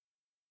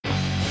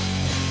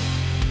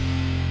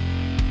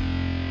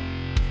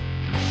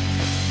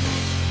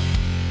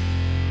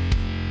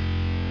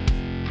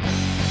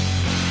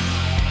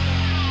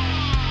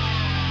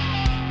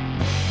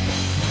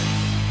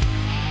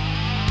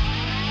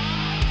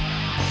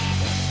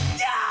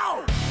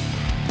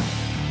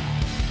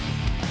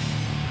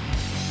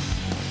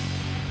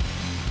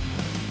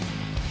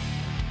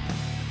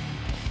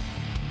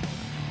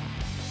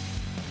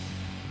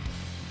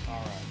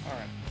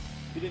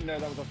didn't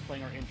know that was us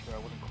playing our intro.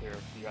 It wasn't clear to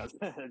you guys.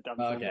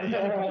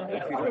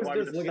 Okay. I was Why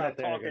just we looking at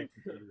talking,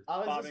 I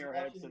was bobbing just our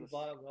heads watching to you the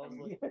vibe. I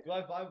was like, do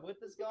I vibe with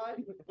this guy?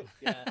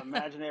 Yeah.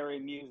 imaginary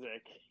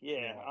music.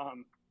 Yeah. Are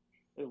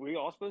we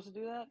all supposed to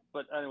do that?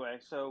 But anyway,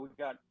 so we've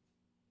got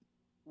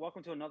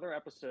welcome to another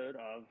episode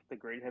of the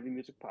Great Heavy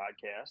Music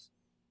Podcast.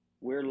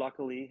 We're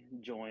luckily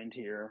joined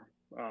here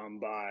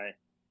by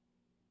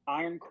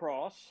Iron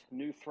Cross,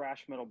 new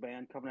thrash metal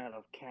band coming out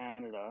of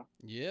Canada.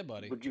 Yeah,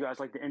 buddy. Would you guys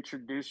like to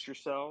introduce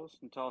yourselves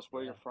and tell us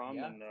where you're from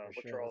and what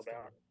for you're sure. all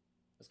about?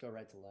 Let's go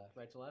right to left.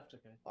 Right to left,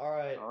 okay. All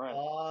right. All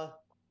right.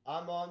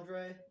 I'm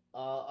Andre.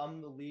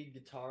 I'm the lead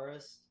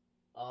guitarist.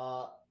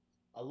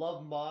 I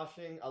love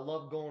moshing. I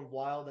love going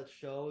wild at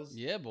shows.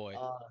 Yeah, boy.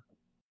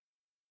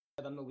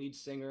 I'm the lead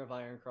singer of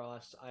Iron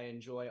Cross. I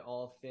enjoy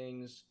all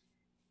things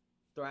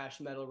thrash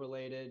metal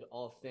related,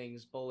 all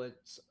things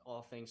bullets,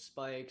 all things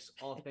spikes,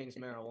 all things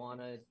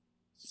marijuana.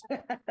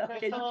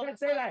 Okay, you can't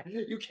say that.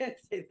 You can't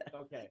say that.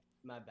 Okay,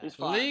 my bad. It's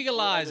fine.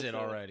 Legalize Whatever,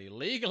 it so already.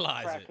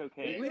 Legalize Crack it.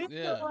 cocaine.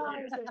 Yeah.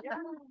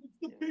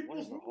 What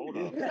is the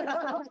holdup?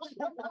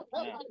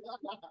 Yeah.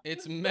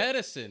 It's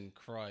medicine,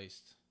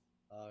 Christ.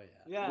 Oh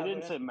yeah. We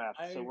didn't but say meth,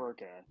 so I- we're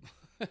okay.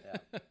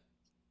 Yeah.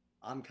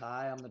 I'm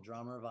Kai. I'm the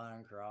drummer of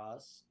Iron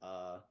Cross.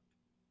 I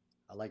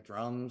like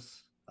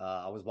drums.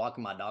 I was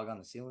walking my dog on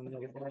the ceiling the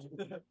other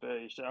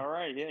day. All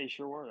right, yeah, you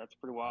sure were. That's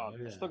pretty wild.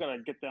 Oh, I still gotta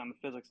get down the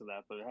physics of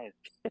that, but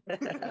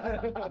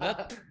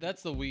hey.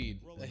 That's the weed.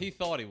 He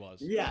thought he was.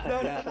 Yeah.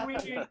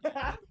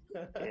 Yeah.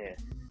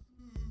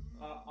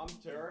 I'm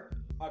Tarek.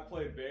 I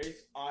play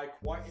bass. I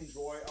quite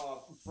enjoy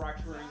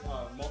fracturing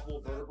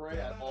multiple vertebrae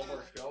at all of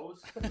our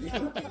shows.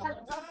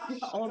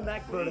 On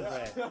that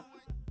vertebrae.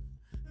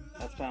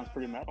 That sounds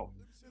pretty metal.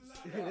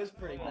 It is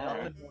pretty All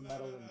metal. right. More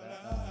metal than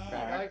that.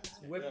 That guy's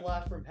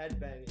whiplash from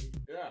headbanging.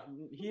 Yeah,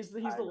 He's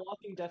the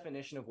walking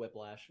definition of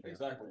whiplash.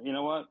 exactly. You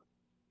know what?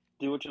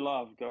 Do what you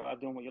love. Go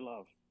out doing what you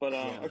love. But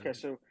Yeah. okay,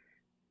 so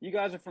you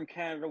guys are from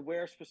Canada.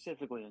 Where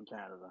specifically in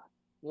Canada?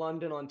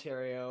 London,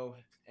 Ontario,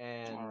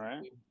 and All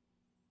right.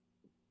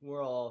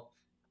 we're all.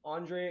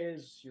 Andre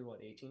is you're what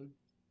 18?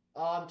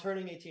 I'm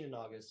turning 18 in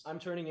August. I'm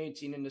turning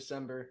 18 in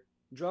December.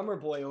 Drummer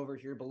boy over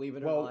here, believe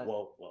it or Whoa, not.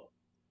 whoa.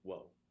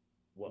 Whoa.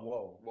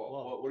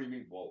 What do you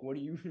mean, whoa? What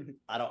do you?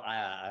 I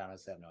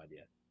honestly have no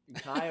idea.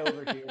 Kai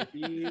over here.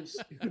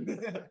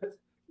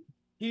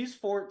 He's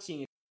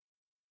 14.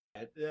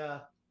 Yeah.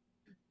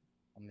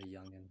 I'm the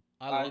youngin.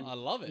 I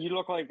love it. You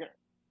look like,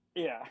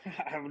 yeah,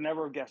 I would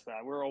never have guessed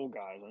that. We're old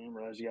guys. I didn't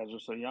realize you guys were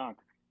so young.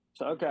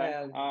 So, okay.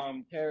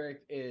 And Tarek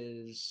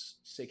is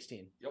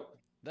 16. Yep.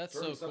 That's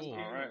so Turning cool. 17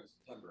 All right. in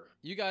September.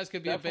 You guys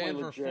could be Definitely a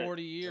band legit. for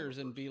 40 years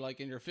and be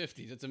like in your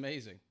 50s. It's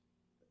amazing.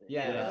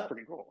 Yeah. That's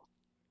pretty cool.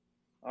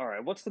 All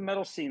right. What's the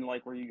metal scene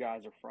like where you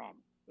guys are from?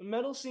 The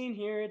metal scene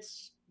here,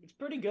 it's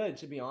pretty good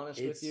to be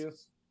honest with you.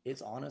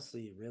 It's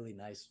honestly really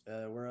nice.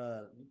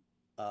 We're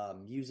a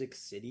music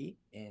city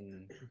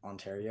in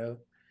Ontario,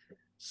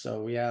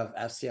 so we have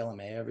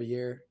FCLMA every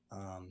year,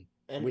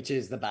 And which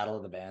is the Battle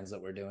of the Bands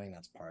that we're doing.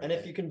 That's part and of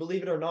if it. you can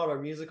believe it or not, our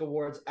music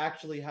awards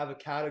actually have a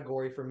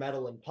category for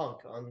metal and punk,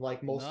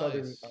 unlike most other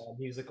Nice.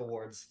 music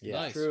awards. Yeah.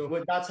 Nice. True.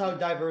 But that's how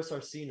diverse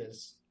our scene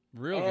is.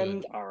 Real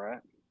And good. All right.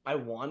 I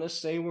want to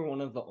say we're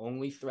one of the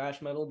only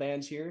thrash metal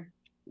bands here.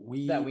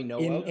 we that we know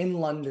in of. in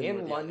London. we're In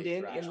the only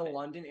London, thrash in the band.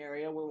 London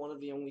area, we're one of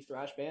the only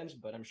thrash bands,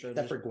 but I'm sure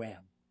except for there's Guam.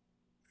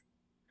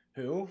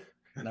 who.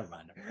 Never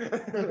mind.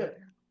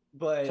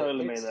 But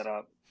Totally it's- made that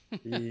up.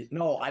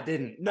 No, I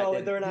didn't. I No,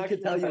 didn't. they're an He actual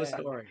could tell you a band.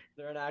 story.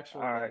 They're an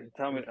actual. All right. band.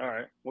 Tell me. All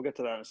right. We'll get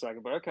to that in a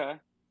second. But okay.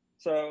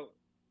 So,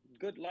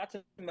 good. Lots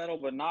of metal,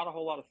 but not a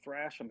whole lot of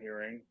thrash I'm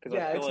hearing. Because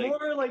Yeah, I feel it's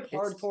like more like It's-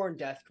 hardcore and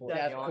deathcore. to be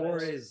Deathcore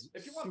honest. is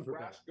If you want super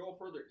thrash, go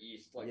further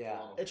east. Like Yeah.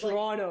 Toronto. It's like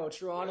Toronto's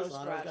Toronto's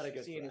thrash got a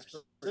good scene is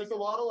thrash. there's a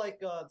lot of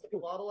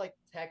like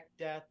tech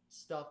death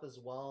stuff as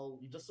well.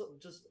 Just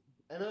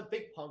and a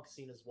big punk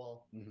scene as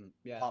well. Mhm.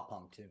 yeah. Pop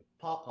punk too.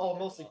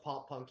 Mostly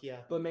pop punk,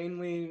 yeah. But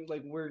mainly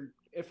like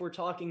if we're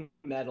talking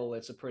metal,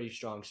 it's a pretty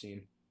strong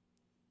scene.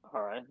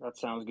 all right. That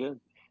sounds good.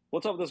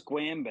 What's up with this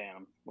Guam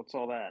band? What's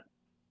all that?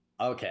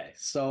 Okay,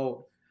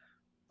 so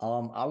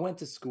I went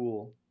to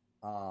school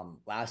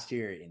last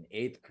year in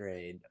 8th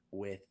grade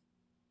with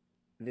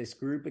this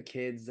group of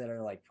kids that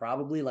are like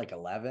probably like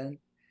 11,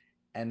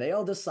 and they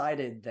all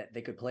decided that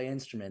they could play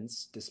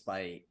instruments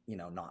despite,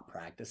 not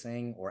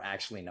practicing or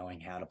actually knowing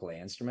how to play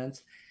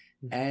instruments.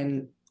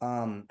 And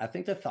I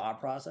think the thought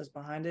process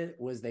behind it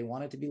was they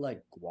wanted to be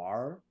like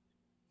Guar,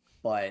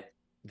 but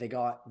they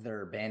got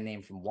their band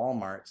name from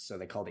Walmart, so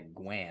they called it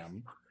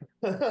Guam.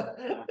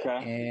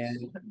 Okay.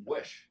 And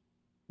Wish.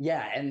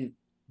 yeah, and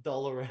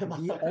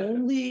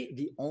Dollarama.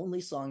 the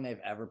only song they've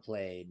ever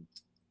played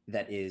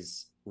that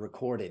is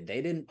recorded,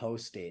 they didn't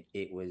post it.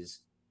 It was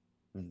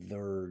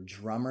their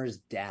drummer's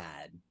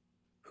dad,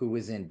 who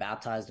was in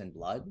Baptized in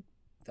Blood,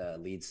 the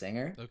lead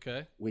singer,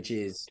 Okay. which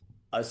is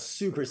a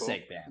super Cool.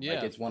 sick band. Yeah,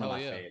 Like it's one of hell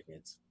my yeah.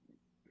 favorites.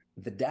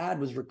 The dad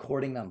was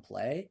recording them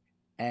play,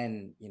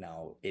 and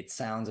it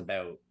sounds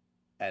about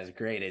as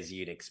great as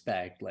you'd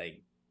expect.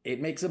 Like it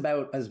makes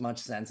about as much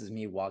sense as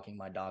me walking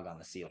my dog on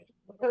the ceiling.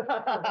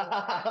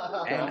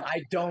 And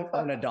I don't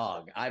own a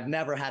dog. I've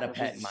never had a Let's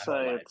pet in just my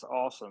whole say life. it's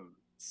awesome.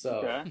 So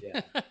Okay.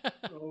 yeah.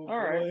 Oh, All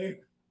right. boy.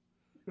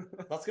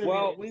 That's gonna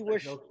Well, be we an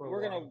wish joke for a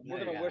we're gonna while.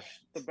 Yeah. wish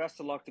the best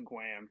of luck to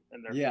Guam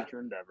in their Yeah. future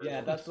endeavors.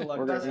 Yeah, best of luck.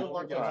 We're to gonna Best them. of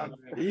luck to Uh, them.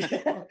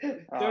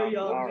 Yeah. They're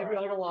young. all They've right.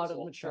 got a lot of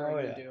maturing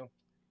Oh, to yeah. do.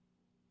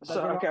 So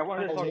But they're okay, I not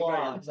wanted to trying talk take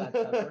about shots at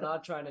them. We're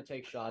not trying to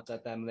take shots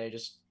at them.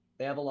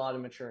 They have a lot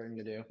of maturing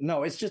to do.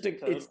 No, it's just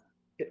So-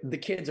 the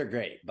kids are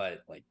great,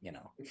 but like, you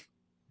know.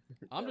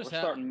 I'm just we're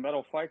happy. starting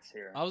metal fights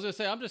here. I was gonna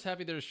say I'm just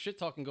happy there's shit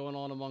talking going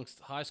on amongst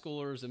high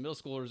schoolers and middle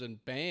schoolers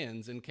and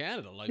bands in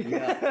Canada. Like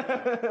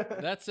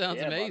that sounds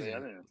Yeah, buddy, amazing. I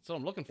mean- That's what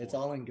I'm looking for. It's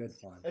all in good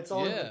fun. It's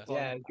all Yeah. good fun.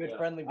 Yeah, good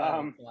friendly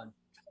Um, battle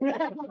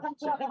fun.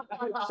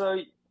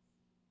 So,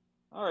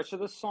 all right. So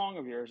this song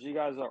of yours, you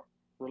guys are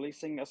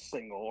releasing a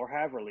single or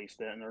have released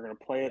it, and they're gonna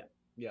play it.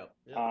 Yep.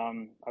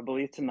 I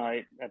believe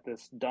tonight at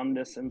this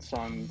Dundas and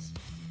Sons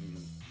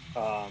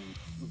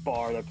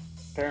bar that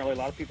apparently a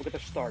lot of people get their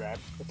start at.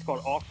 It's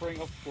called Offering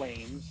of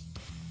Flames.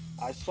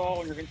 I saw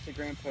on your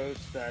Instagram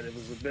post that it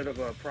was a bit of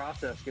a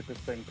process to get this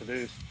thing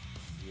produced.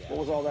 Yeah. What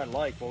was all that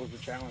like? What was the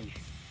challenge?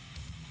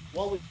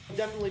 Well, we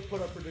definitely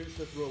put our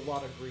producer through a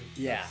lot of grief.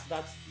 Yeah.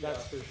 That's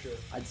for sure.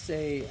 I'd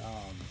say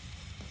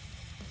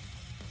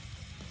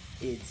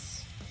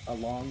it's a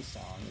long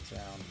song. It's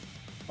around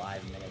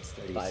 5 minutes,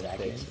 30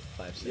 seconds.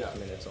 6 Yeah.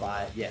 minutes.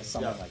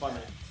 Something like 5 that.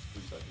 minutes,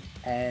 3 seconds.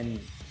 And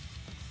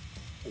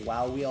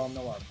while we all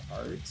know our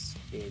parts,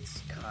 it's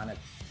kind of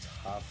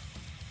tough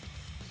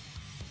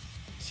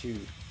to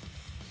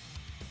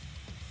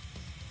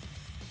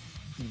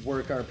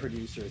work our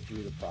producer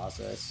through the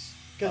process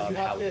Because of you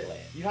how have we to play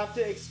it. you have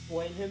to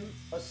explain him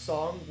a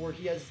song where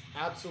he has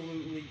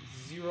absolutely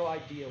zero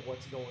idea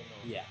what's going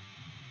on. Yeah.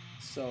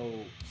 So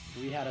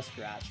we had a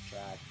scratch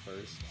track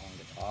first on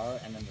guitar,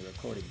 and then we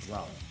recorded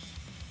drums.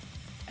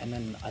 And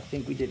then I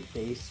think we did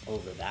bass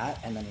over that,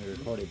 and then we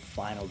recorded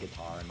final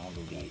guitar and all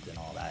the leads and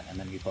all that, and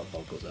then we put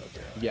vocals over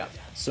it. Yeah.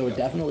 So it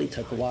definitely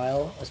took a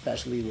while,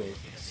 especially with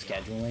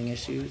scheduling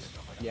issues.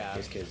 Yeah.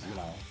 Just because,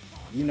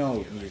 you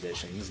know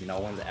musicians, no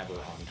one's ever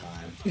on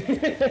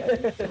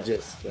time.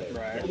 Just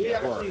Right.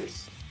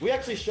 We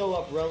actually show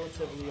up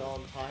relatively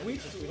on time. We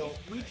it's just we don't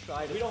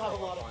try to. we don't have a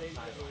show lot up of on things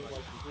time. that we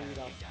like to clean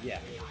up. Yeah.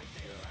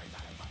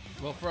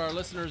 Well, for our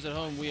listeners at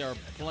home, we are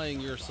playing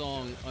your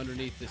song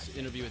underneath this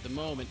interview at the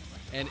moment,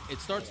 and it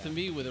starts to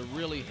me with a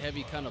really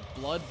heavy kind of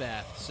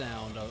bloodbath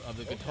sound of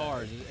the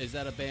guitars. Is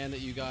that a band that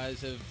you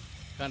guys have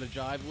kind of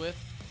jived with?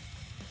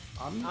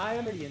 I'm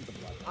pretty into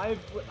Blood.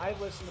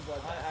 I've listened to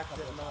Blood. I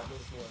actually have not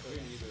before.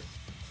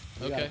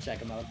 We Okay. gotta check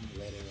them out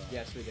later.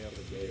 Yes, we do.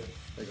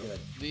 They're good.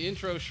 The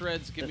intro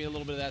shreds give me a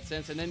little bit of that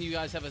sense, and then you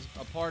guys have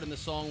a part in the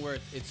song where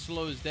it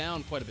slows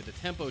down quite a bit. The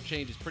tempo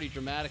changes pretty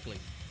dramatically.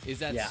 Is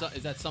that Yeah.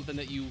 is that something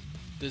that you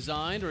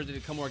designed, or did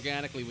it come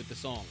organically with the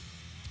song?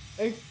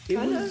 It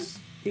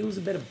was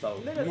a bit of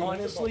both.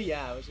 Honestly,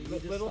 yeah, it was a We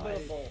little bit of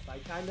decided- both. I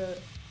kind of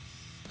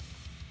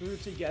threw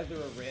together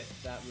a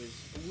riff that was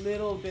a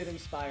little bit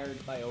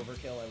inspired by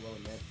Overkill, I will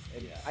admit.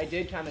 And Yeah. I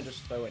did kind of just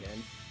throw it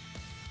in.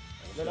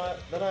 Then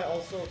I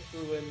also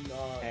threw in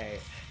Hey,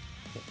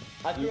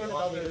 I threw you in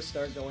want me another to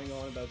start going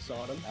on about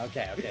Sodom?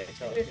 Okay,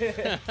 totally.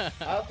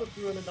 I also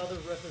threw in another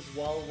riff as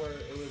well where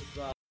it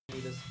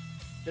was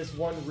this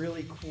one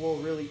really cool,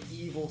 really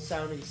evil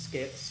sounding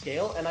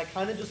scale, and I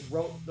kind of just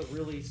wrote the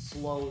really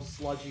slow,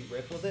 sludgy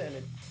riff with it,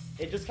 and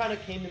it just kind of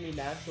came to me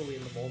naturally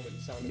in the moment.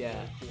 It sounded Yeah,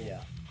 really cool.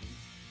 Yeah.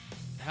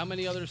 How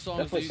many other songs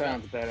do Definitely you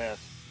sounds guys, badass.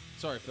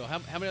 sorry, Phil. How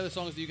many other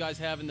songs do you guys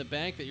have in the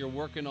bank that you're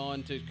working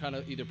on to kind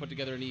of either put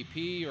together an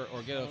EP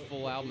or get a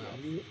full album out?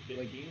 We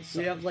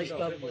have like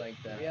Something like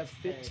that. We have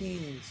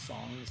 15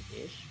 songs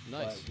ish.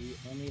 Nice. But we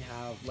only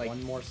have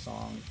one more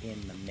song in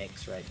the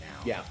mix right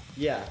now. Yeah.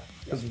 Yeah.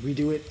 Because we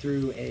do it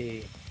through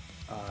a.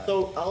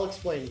 So I'll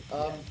explain.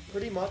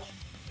 Pretty much,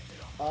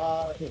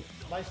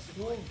 my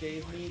school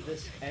gave me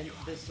this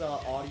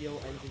audio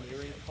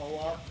engineering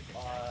co-op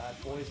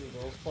at Boys and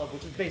Girls Club,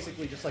 which is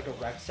basically just like a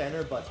rec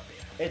center, but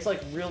it's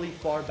like really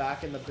far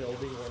back in the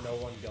building where no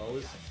one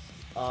goes.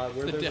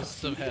 Where The there's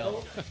depths a of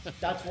studio. hell.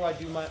 That's where I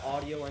do my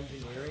audio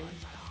engineering.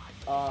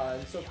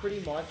 And so pretty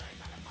much,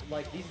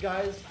 like these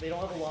guys, they don't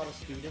have a lot of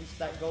students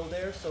that go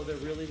there, so they're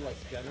really like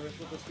generous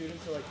with the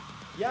students. They're like,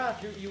 yeah,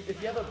 if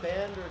you have a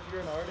band or if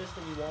you're an artist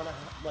and you want to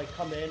like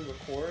come in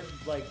record,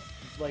 like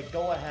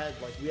go ahead.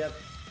 Like we have,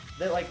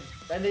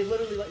 and they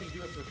literally let you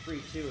do it for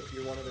free too if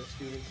you're one of their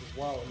students as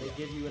well, and they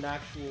give you an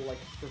actual like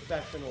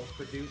professional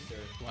producer.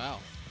 Wow.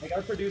 Like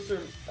our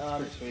producer,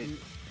 Pretty sweet.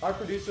 our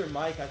producer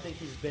Mike, I think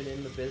he's been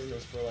in the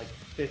business for like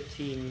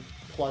 15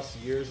 plus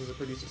years as a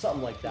producer,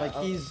 something like that.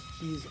 Like he's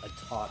a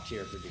top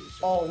tier producer.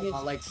 Oh, he's-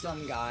 not like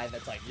some guy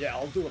that's like, yeah,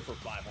 I'll do it for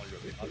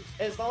 500.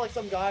 It's not like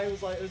some guy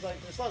who's like,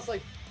 it's not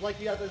like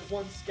you got this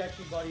one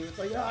sketchy buddy who's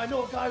like, yeah, I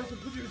know a guy who can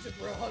produce it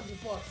for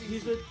 $100.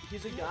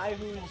 He's a guy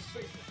who's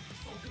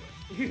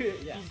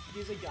Yeah.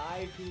 he's a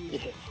guy who's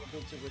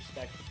able to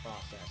respect the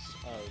process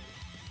of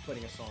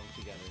putting a song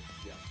together.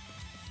 Yeah.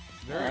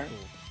 Very Alright.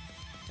 cool.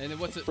 And then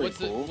That's pretty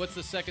cool. what's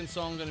the second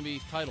song going to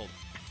be titled?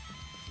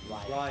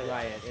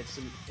 Riot.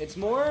 It's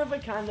more of a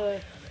kind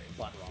of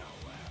Butt rock.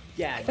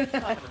 yeah.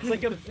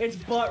 It's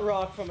butt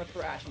rock from a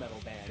thrash metal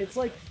band. It's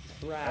like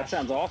thrash That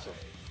sounds awesome.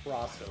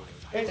 crossover.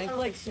 It's Think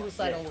like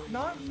suicidal.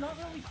 Not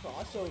really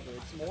crossover.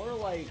 It's more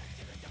like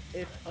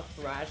if a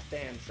thrash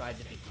band tried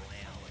to be glam.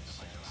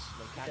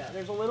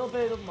 There's a little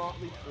bit of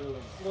Motley Crue, and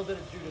a little bit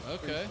of Judas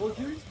Okay. Priest. Well,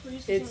 Judas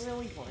Priest It's- isn't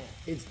really glam.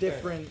 It's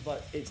different,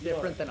 but it's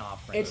different than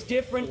Offspring. It's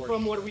different For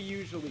from sure. what we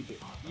usually do.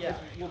 Yeah.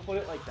 We'll put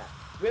it like that.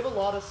 We have a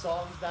lot of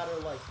songs that are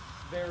like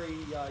very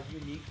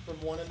unique from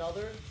one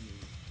another,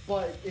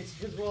 but it's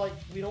because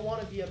we don't want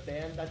to be a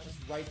band that just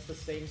writes the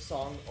same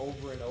song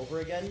over and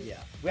over again. Yeah.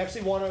 We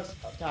actually want us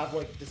to have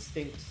like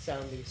distinct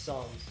sounding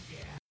songs.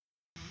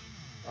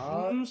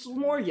 It's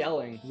more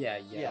yelling. Yeah.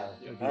 Yeah.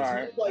 All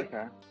right. like-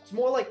 Okay. It's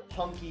more like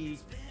punky,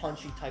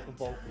 punchy type of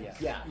vocals. Yeah.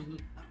 Yeah,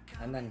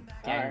 And then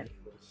All right.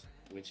 Gangrels,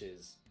 which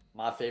is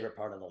my favorite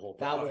part of the whole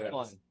that was project.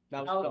 fun.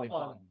 That That was was really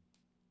fun. fun.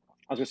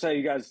 I was gonna say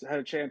you guys had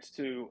a chance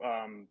to.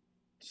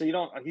 So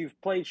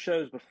you've played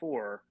shows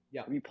before.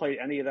 Yeah. Have you played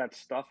any of that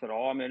stuff at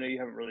all? I mean, I know you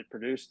haven't really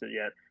produced it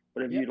yet,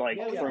 but have Yeah, you like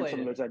yeah, we thrown played some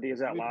of it. those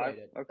ideas out We live? played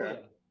it. Okay.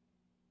 Yeah.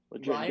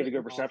 Legit, get a Riot good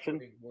and reception.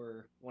 Offspring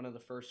were one of the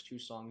first two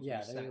songs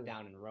Yeah, we they sat were-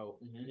 down and wrote.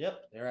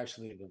 Yep. They're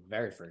actually the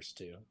very first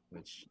two,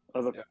 which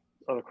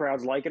Are the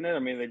crowds liking it? I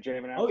mean, they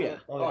jamming out. Oh to yeah. it?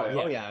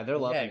 Oh yeah. They're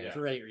loving yeah, it.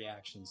 great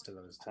reactions to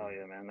those two. Hell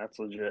yeah, man, that's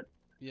legit.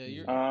 Yeah,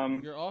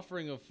 your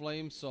offering of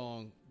Flame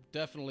song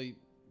definitely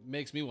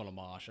makes me want to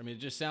mosh. I mean, it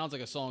just sounds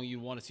like a song you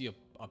want to see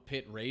a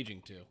pit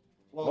raging to.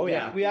 Well, Oh,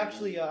 yeah. We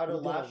actually at our We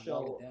did a last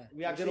Wall show, of Death.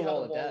 we actually did a had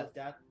Wall a of wall Death. of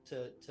death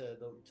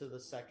to the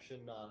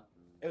section.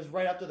 It was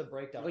right after the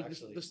breakdown. Like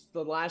actually.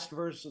 the last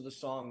verse of the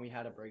song, we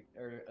had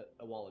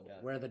a wall of death.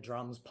 Where the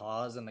drums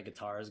pause and the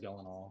guitar is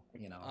going all,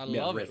 I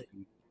love it.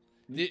 riffy.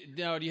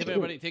 Now, do you have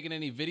anybody taking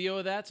any video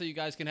of that so you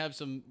guys can have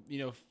some,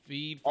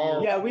 feed for Oh,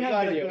 your... Yeah, we got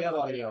have a video. good We have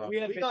one. video. We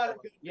have We got a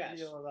video. good Yes.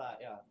 video of that.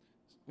 Yeah.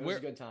 It was a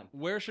good time.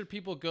 Where should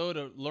people go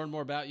to learn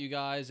more about you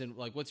guys, and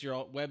like what's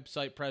your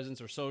website presence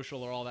or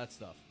social or all that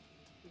stuff?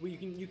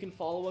 You can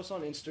follow us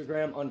on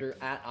Instagram under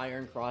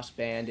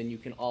 @IronCrossBand, and you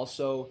can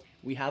also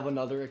we have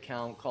another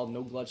account called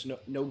No Guts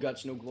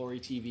No Glory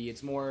TV.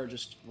 It's more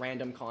just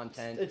random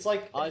content. It's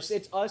like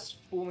It's us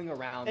fooling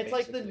around. It's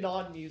like the basically.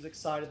 non-music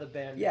side of the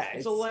band. Yeah,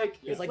 It's So like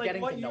it's like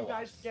getting what to you know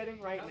guys us. getting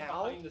right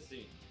now. Behind the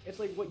scene. It's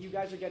like what you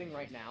guys are getting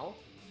right now,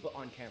 but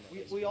on camera.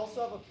 We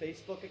also have a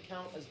Facebook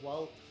account as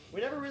well.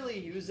 We never really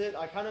use it.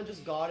 I kind of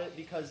just got it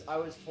because I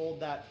was told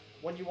that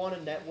when you want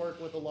to network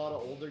with a lot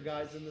of older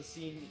guys in the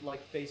scene, like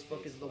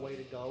Facebook is the way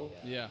to go.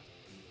 Yeah.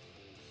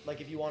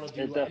 Like if you want to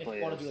do, It definitely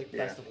is, like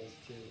yeah. festivals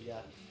too. Yeah.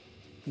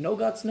 No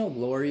Guts, No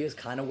Glory is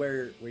kind of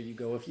where you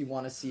go if you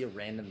want to see a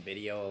random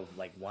video of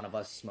like one of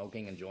us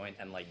smoking a joint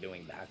and like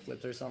doing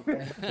backflips or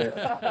something.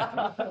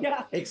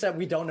 Yeah. Except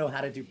we don't know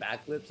how to do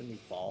backflips and we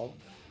fall.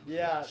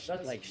 Yeah,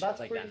 Shit that's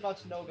like pretty that.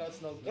 much No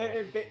Guts, No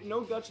Glory.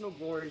 No Guts, No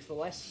Glory is the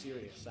less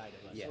serious side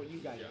of us. Yeah. What you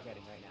guys are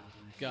getting right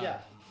now. Got Yeah.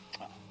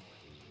 it.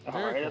 All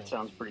Very right, cool. that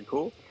sounds pretty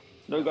cool.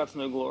 No guts,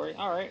 no glory.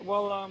 All right,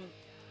 well, I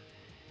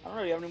don't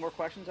know. You have any more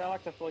questions,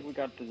 Alex? I feel like we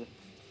got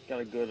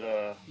a good.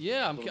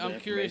 Yeah, little bit I'm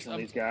of curious. information on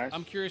these guys.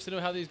 I'm curious to know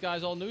how these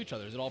guys all knew each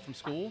other. Is it all from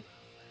school?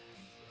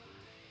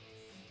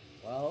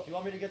 Well, Do you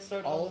want me to get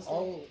started on this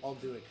one? I'll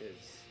do it because.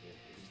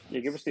 Yeah,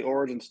 give us the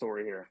origin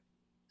story here.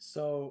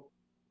 So,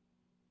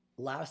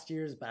 last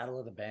year's Battle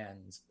of the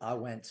Bands, I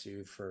went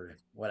to for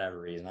whatever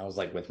reason. I was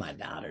like with my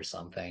dad or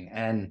something,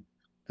 and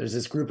there's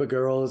this group of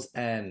girls,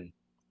 and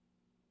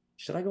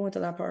should I go into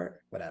that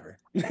part? Whatever.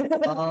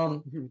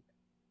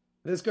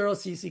 This girl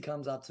Cece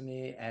comes up to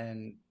me,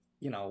 and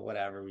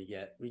whatever, we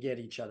get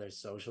each other's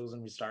socials,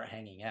 and we start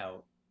hanging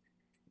out.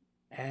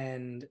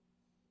 And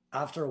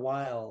after a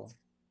while,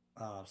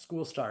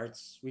 school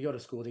starts. We go to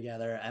school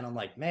together, and I'm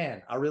like,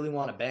 man, I really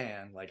want a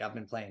band. Like, I've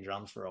been playing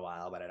drums for a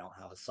while, but I don't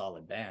have a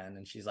solid band.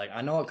 And she's like,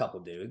 I know a couple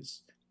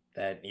dudes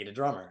that need a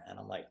drummer, and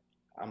I'm like,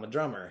 I'm a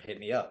drummer. Hit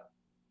me up.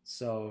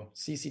 So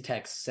Cece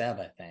texts Seb,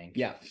 I think.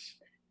 Yeah.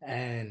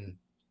 And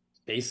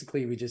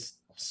basically, we just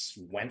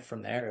went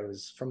from there. It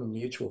was from a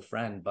mutual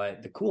friend.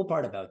 But the cool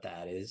part about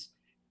that is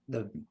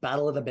the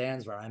Battle of the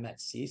Bands where I met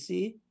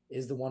Cece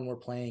is the one we're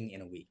playing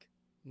in a week.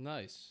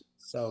 Nice.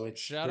 So it's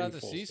Shout out to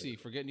pretty full Cece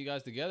circle. for getting you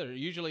guys together.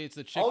 Usually it's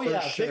the chick. Oh for-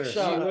 yeah, sure. big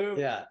shout out.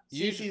 Yeah.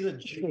 Cece's a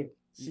G.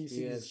 Cece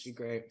Yeah, is she's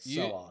great.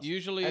 so awesome.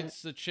 Usually And-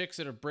 it's the chicks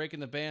that are breaking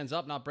the bands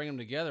up, not bringing them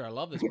together. I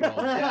love this bro.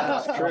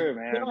 Yeah, that's true,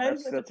 man.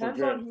 Depends, That's it depends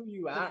legit. on who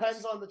you ask.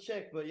 Depends on the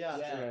chick, but yeah.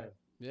 Yeah.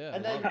 Yeah.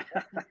 And I love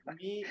then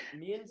it.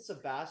 me and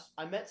Sebastian,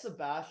 I met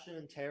Sebastian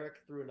and Tarek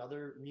through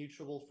another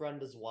mutual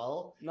friend as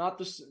well. Not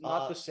the same.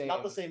 Not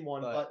the same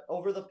one, but- but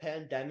over the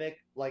pandemic,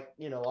 like,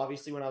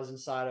 obviously when I was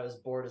inside, I was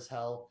bored as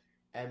hell.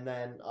 And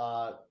then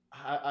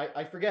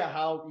I forget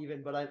how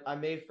even, but I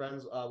made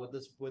friends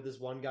with this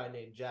one guy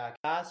named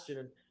Jack Bastion,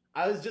 and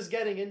I was just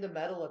getting into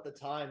metal at the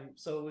time,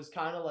 so it was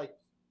kind of like,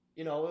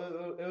 it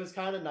was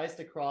kind of nice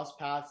to cross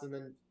paths. And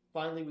then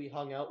finally we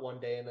hung out one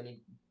day, and then he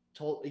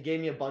gave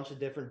me a bunch of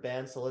different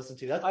bands to listen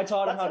to. I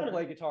taught him that's how to kinda-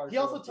 play guitar. He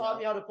also taught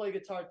me how to play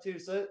guitar too,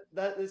 so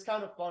that is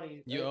kind of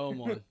funny. You owe him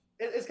one.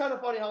 it's kind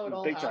of funny how it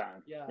all Big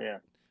happened. time. Yeah.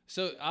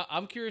 So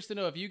I'm curious to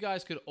know if you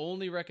guys could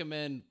only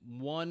recommend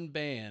one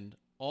band,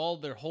 all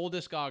their whole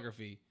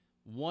discography,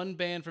 one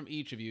band from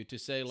each of you to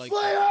say like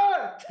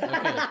Slayer!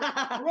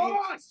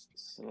 Ross!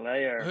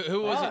 Slayer.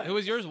 who was it? Who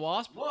was yours?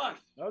 Wasp? What?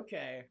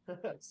 Okay.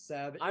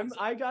 Seb.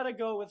 I gotta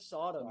go with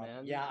Sodom,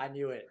 man. Yeah, I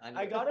knew it.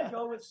 I gotta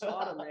go with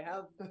Sodom. They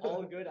have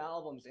all good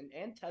albums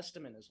and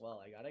Testament as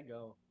well. I gotta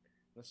go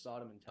with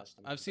Sodom and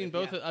Testament. I've seen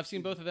both. I've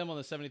seen both of them on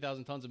the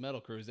 70,000 Tons of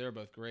Metal cruise. They were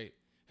both great.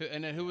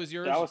 And then who was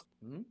yours? That was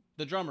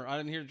The drummer. I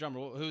didn't hear the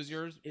drummer. Who's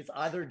yours? It's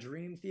either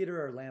Dream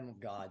Theater or Lamb of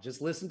God.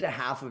 Just listen to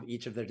half of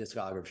each of their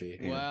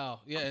discography.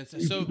 Wow. Yeah. And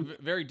so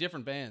very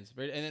different bands.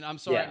 And then I'm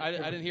sorry, Yeah. I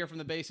didn't hear from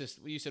the bassist.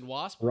 You said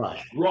Wasp?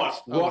 Rush. Rush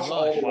Oh,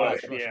 all the way.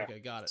 Rush, Yeah. Okay,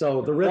 got it.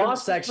 So the rhythm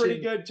Wasp is section.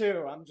 pretty good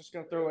too. I'm just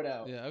gonna throw it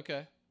out. Yeah.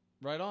 Okay.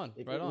 Right on.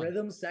 If Right the on.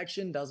 rhythm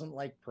section doesn't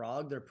like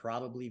prog, they're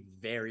probably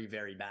very,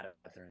 very bad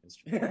at their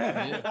instrument.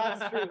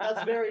 That's true.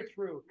 That's very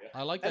true.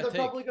 I like And that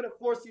they're take. probably gonna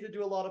force you to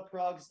do a lot of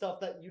prog stuff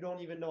that you don't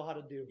even know how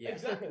to do. Yeah.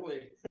 Exactly.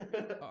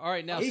 All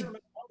right. Now, Hey.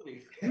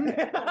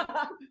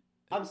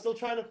 I'm still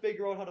trying to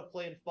figure out how to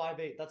play in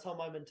 5/8. That's how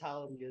my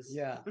mentality is.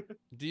 Yeah.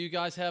 do you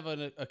guys have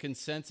a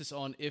consensus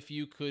on if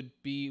you could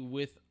be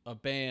with a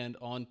band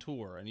on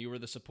tour and you were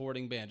the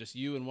supporting band, just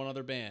you and one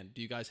other band?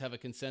 Do you guys have a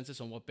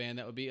consensus on what band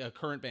that would be? A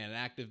current band, an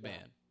active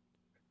band?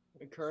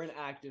 A current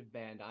active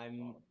band.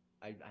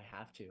 I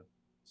have to.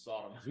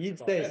 Sodom. He'd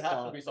say It has to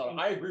Sodom. be Sodom.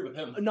 I agree with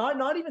him.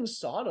 Not even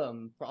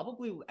Sodom.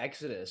 Probably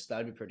Exodus.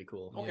 That'd be pretty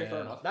cool. Okay, Yeah.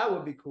 fair enough. That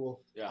would be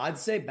cool. Yeah. I'd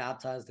say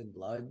Baptized in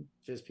Blood,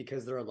 just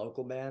because they're a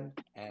local band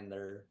and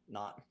they're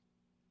not.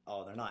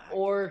 Oh, they're not. Active.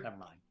 Or Never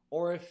mind.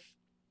 or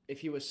if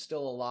he was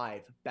still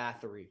alive,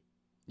 Bathory.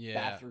 Yeah,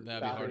 Bathroom-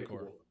 that'd be bathroom hardcore.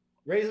 cool.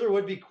 Razor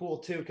would be cool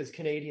too, because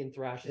Canadian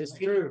thrash. It's is-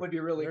 true. Would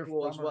be really They're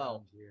cool from as well.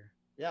 around here.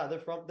 Yeah,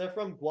 they're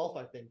from Guelph,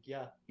 I think.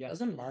 Yeah. Yeah.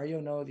 Doesn't Mario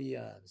know the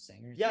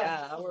singers?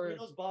 Yeah, Yeah, he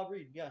knows Bob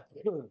Reed. Yeah.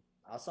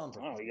 I saw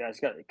him. Oh, you guys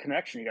got a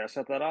connection. You got to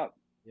set that up.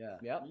 Yeah.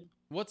 Yep.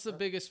 What's the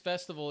biggest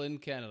festival in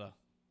Canada?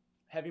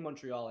 Heavy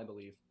Montreal, I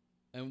believe.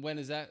 And when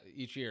is that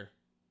each year?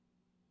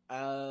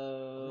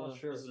 I'm not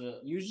sure. Is it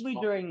Usually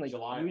Ju- during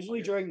July, usually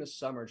August? during the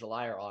summer,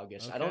 July or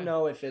August. I Okay. don't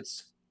know if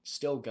it's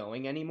still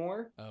going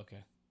anymore,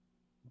 Okay.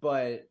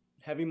 but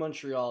Heavy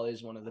Montreal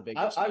is one of the I,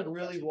 biggest. I metal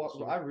really festivals.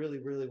 want. I really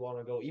want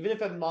to go. Even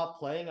if I'm not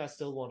playing, I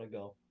still want to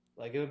go.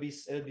 Like it would be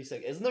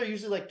sick. Isn't there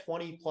usually like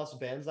 20 plus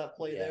bands that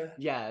play Yeah. there?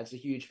 Yeah, it's a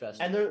huge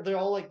festival. And they're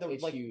all like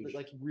It's like huge.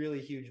 like really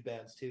huge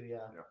bands too.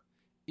 Yeah.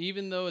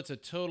 Even though it's a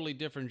totally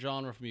different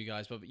genre from you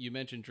guys, but you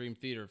mentioned Dream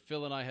Theater.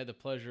 Phil and I had the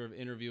pleasure of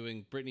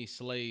interviewing Brittany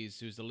Slays,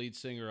 who's the lead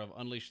singer of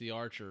Unleash the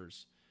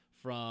Archers,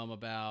 from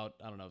about,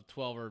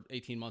 12 or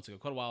 18 months ago,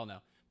 quite a while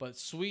now. But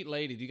sweet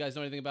lady, do you guys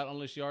know anything about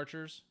Unleash the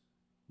Archers?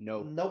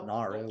 Nope. Nope.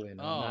 Not really.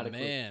 No. Oh not a clue.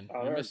 man,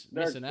 Oh, you're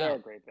they're missing a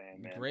out. great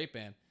band, man. Great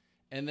band.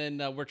 And then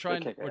we're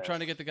trying kick to ass.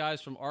 get the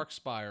guys from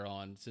Arcspire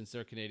on, since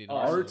they're Canadian. Oh,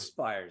 also.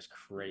 Artspire's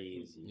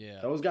crazy.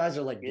 Yeah. Those guys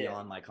are like Yeah.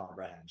 beyond my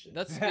comprehension.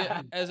 That's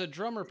yeah, as a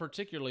drummer,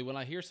 particularly when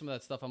I hear some of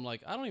that stuff, I'm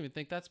like, I don't even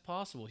think that's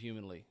possible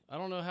humanly. I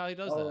don't know how he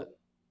does Oh, that.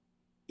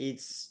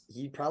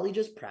 he probably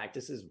just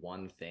practices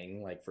one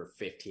thing like for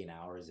 15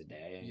 hours a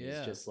day, and Yeah.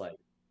 he's just like,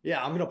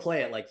 yeah, I'm gonna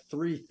play at like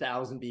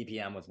 3,000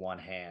 BPM with one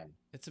hand.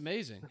 It's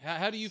amazing.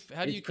 How do you It's keep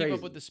up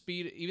crazy. with the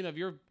speed even of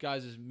your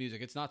guys'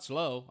 music? It's not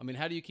slow. I mean,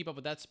 how do you keep up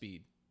with that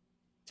speed?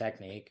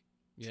 Technique.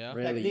 Yeah.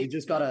 Really, you Technique.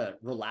 just gotta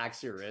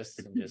relax your wrists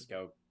and just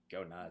go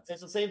nuts.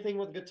 It's the same thing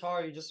with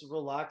guitar. You just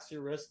relax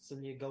your wrists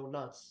and you go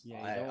nuts. Yeah,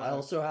 you I, don't I wanna-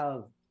 also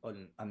have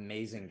an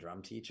amazing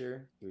drum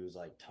teacher who's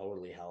like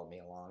totally helped me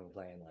along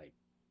playing like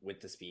with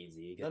the speed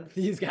Z. And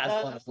These guys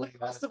the want to play,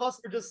 rest of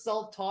us are just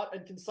self-taught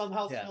and can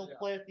somehow Yeah. still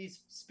play at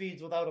these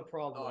speeds without a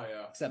problem. Oh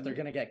yeah. except they're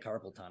gonna get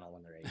carpal tunnel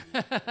when they're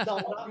 80.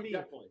 No, Oh, not me.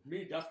 definitely.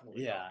 Me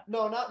definitely. Yeah,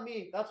 No, not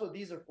me. That's what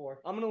these are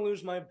for. I'm gonna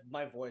lose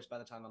my voice by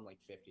the time I'm like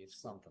 50. It's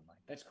something like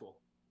That's cool.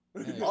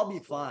 that. I'll be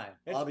fine.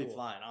 It's I'll be cool.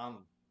 fine.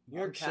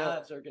 Your I'm chill.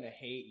 calves are gonna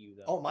hate you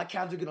though. Oh, my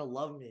calves are gonna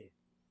love me.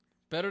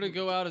 Better to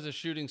go out as a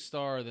shooting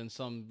star than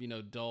some,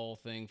 dull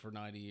thing for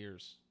 90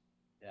 years.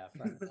 Yeah,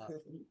 fair enough.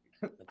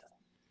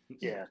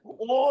 Yeah.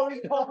 Oh,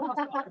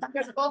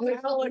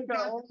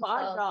 Oh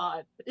my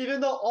god. Even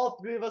though all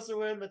three of us are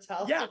wearing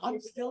Metallica. Yeah, I'm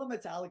still a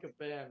Metallica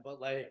fan, but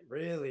like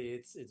really,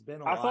 it's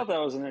been a I while. thought that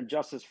was an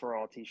Injustice for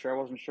All t-shirt. I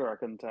wasn't sure. I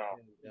couldn't tell.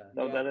 Yeah. Is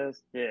that what that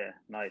is? Yeah.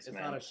 Nice, It's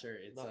man. not a shirt.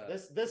 It's No,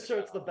 a, this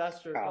shirt's the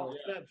best shirt. Oh.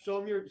 though. Seb,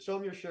 show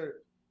him your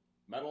shirt.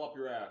 Metal up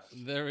your ass.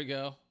 There we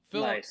go.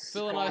 Phil, Nice.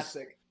 Phil and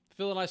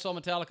I saw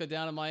Metallica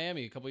down in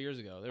Miami a couple years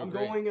ago. They were I'm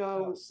great. going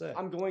Oh, out. sick.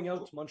 I'm going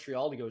out to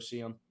Montreal to go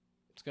see them.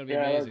 It's gonna be Yeah,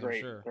 they're amazing, I'm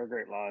great. sure. They're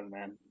great live,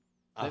 man.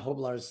 I hope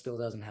Lars still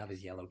doesn't have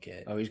his yellow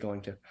kit. Oh, he's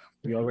going to.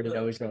 We already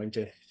know he's going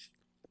to.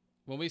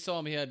 When we saw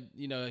him, he had,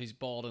 he's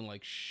balding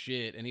like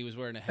shit, and he was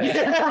wearing a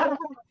hat.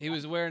 He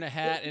was wearing a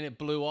hat, and it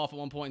blew off at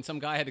one point. And some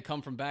guy had to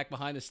come from back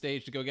behind the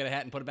stage to go get a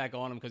hat and put it back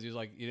on him because he was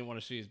like, he didn't want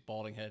to see his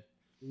balding head.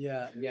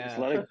 Yeah, Uh, Just Yeah.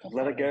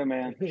 let it go,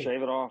 man.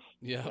 Shave it off.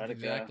 Yeah, Let it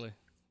go. exactly.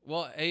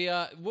 Well, hey,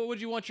 what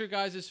would you want your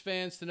guys'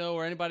 fans to know,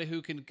 or anybody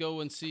who can go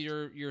and see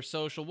your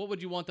social? What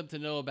would you want them to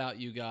know about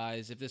you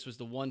guys if this was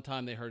the one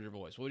time they heard your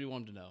voice? What would you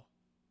want them to know?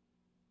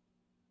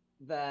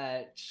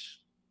 That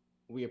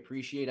we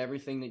appreciate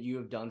everything that you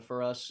have done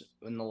for us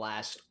in the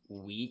last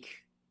week,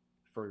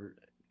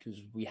 because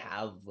we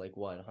have like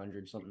what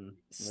 100 something.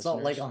 So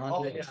like listeners?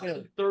 100. Oh,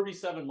 yeah.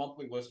 37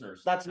 monthly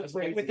listeners. That's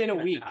Within a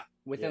week,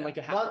 within Yeah. like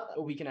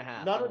a week and a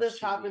half. None of this almost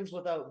 2 happens weeks.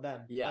 without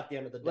them. Yeah. At the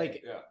end of the day,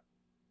 Like, Yeah.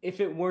 if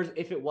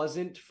it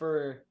wasn't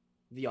for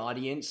the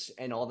audience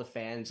and all the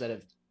fans that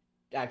have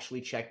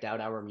actually checked out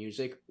our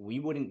music,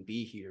 we wouldn't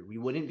be here. We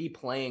wouldn't be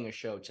playing a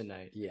show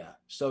tonight. Yeah.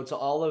 So to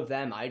all of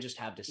them, I just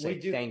have to say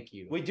thank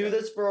you. we do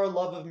this for our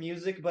love of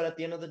music, but at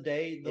the end of the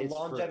day, the It's for-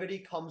 longevity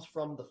comes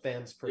from the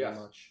fans, pretty Yes.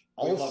 much.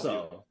 We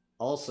love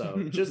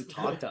Also, just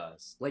talk to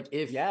us. Like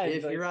if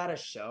like- you're at a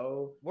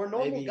show, We're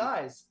normal maybe-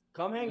 guys.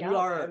 Come hang We out,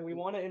 are- and we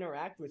want to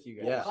interact with you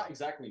guys. Yeah. It's not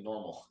exactly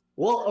normal.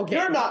 well, okay,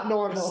 You're not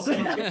normal. No,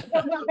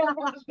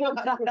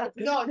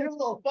 you're a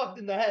little fucked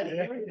in the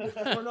head.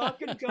 We're not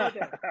gonna go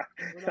there.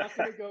 We're not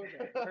gonna go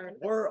there.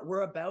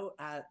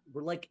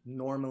 we're like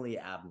normally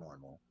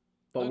abnormal,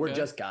 but we're Okay.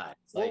 just guys.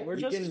 Well, Like we're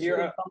you just- can You're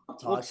come up,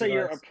 talk Let's say to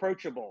you're us.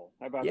 approachable.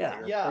 How about Yeah. that?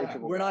 You're Yeah.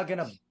 approachable We're not guys.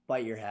 gonna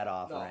bite your head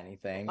off No. or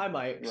anything. I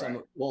might. Right.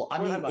 Well, I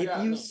We're mean, not- if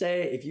yeah, you no.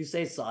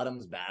 say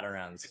Sodom's bad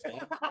around stuff, he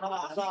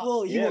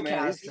Yeah, will man,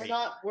 cast he's- me.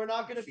 We're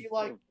not gonna be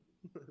like,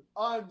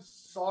 I'm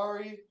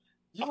sorry,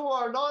 you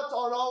are not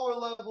on our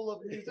level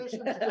of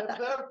musicianship,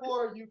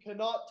 therefore you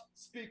cannot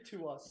speak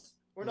to us.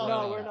 We're not.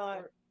 No, we're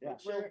not. We're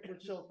chill. We're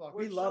chill fuckers.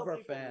 We We're love chill our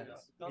people,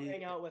 fans. Come We-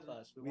 hang out with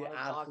us. We we want to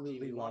talk to you. absolutely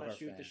We love want our to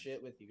shoot the fans.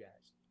 shit with you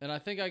guys. And I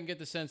think I can get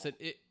the sense that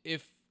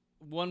if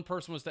one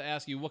person was to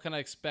ask you, what can I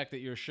expect at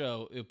your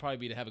show, it would probably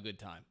be to have a good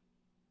time.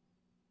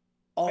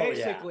 Oh,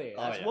 Basically, yeah.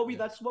 that's Oh, what yeah.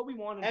 that's what we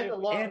want to And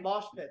do. the And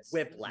mosh pits.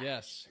 Whiplash.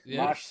 Yes. Mosh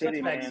Yes. City,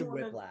 Expect man. some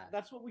whiplash.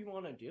 That's what we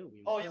want to do.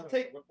 Oh,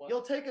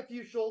 you'll take a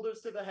few shoulders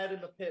to the head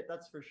in the pit.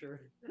 That's for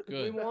sure. We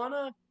Good. want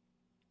to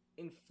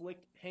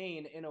inflict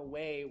pain in a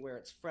way where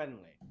it's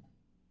friendly.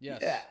 Yes.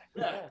 Yeah.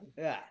 Yeah.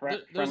 Yeah.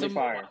 There's Friendly a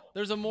fire.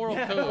 There's a moral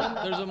Yeah. code.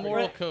 There's a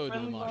moral Friendly code to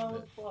the mosh love,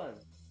 pit. fun.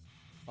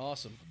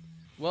 Awesome.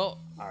 Well,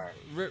 All right.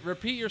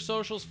 repeat your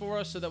socials for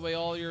us so that way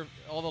all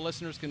the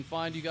listeners can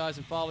find you guys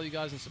and follow you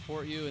guys and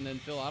support you. And then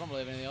Phil, I don't really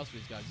have anything else for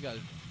these guys. You guys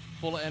are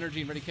full of energy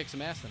and ready to kick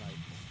some ass tonight.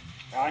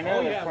 I know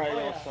Oh, they're yeah, probably oh,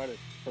 all yeah. excited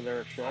for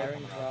their show. Iron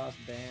coming up. Cross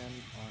Band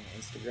on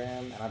Instagram,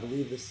 and I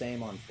believe the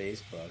same on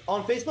Facebook.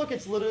 On Facebook,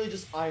 it's literally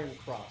just Iron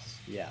Cross.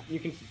 Yeah. You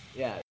can,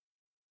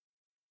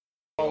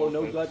 follow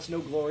No Guts, No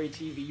Glory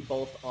TV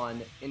both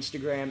on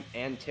Instagram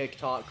and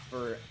TikTok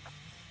for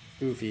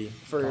Goofy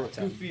content.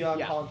 Goofy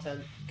Yeah.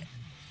 content.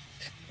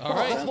 All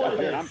right. That's what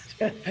it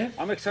Good. is.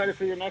 I'm excited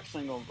for your next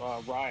single,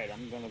 Ride.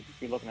 I'm gonna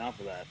be looking out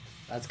for that.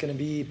 That's gonna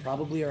be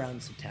probably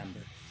around September.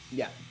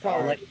 yeah.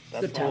 Probably. Like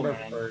That's September cool,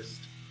 man. 1st,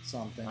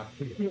 something. Yeah, I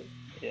think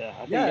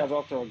Yeah. you guys are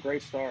off to a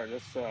great start.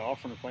 This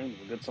Off from the Flames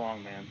is a good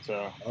song, man.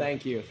 So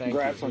Thank you. Thank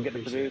congrats you. on getting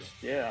it Appreciate it.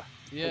 produced. Yeah. Hope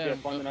you Yeah. have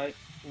fun tonight.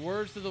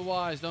 Words to the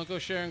wise: don't go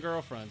sharing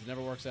girlfriends. It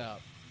never works out.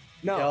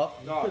 No,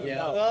 Yup. No,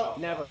 Yeah. Well,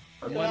 never.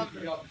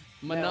 Monogamy.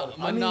 I mean,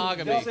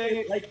 monogamy.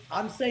 no, like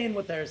I'm saying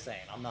what they're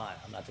saying. I'm not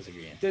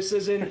disagreeing. This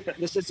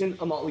isn't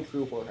a Motley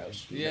Crue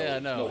whorehouse. Yeah,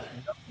 no.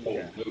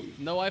 no.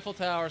 No Eiffel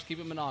Towers. Keep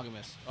it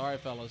monogamous. All right,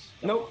 fellas.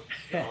 Nope.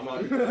 I'm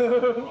not.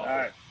 All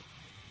right.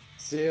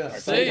 See ya.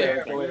 right, See ya.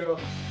 take care.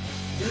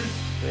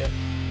 Yeah.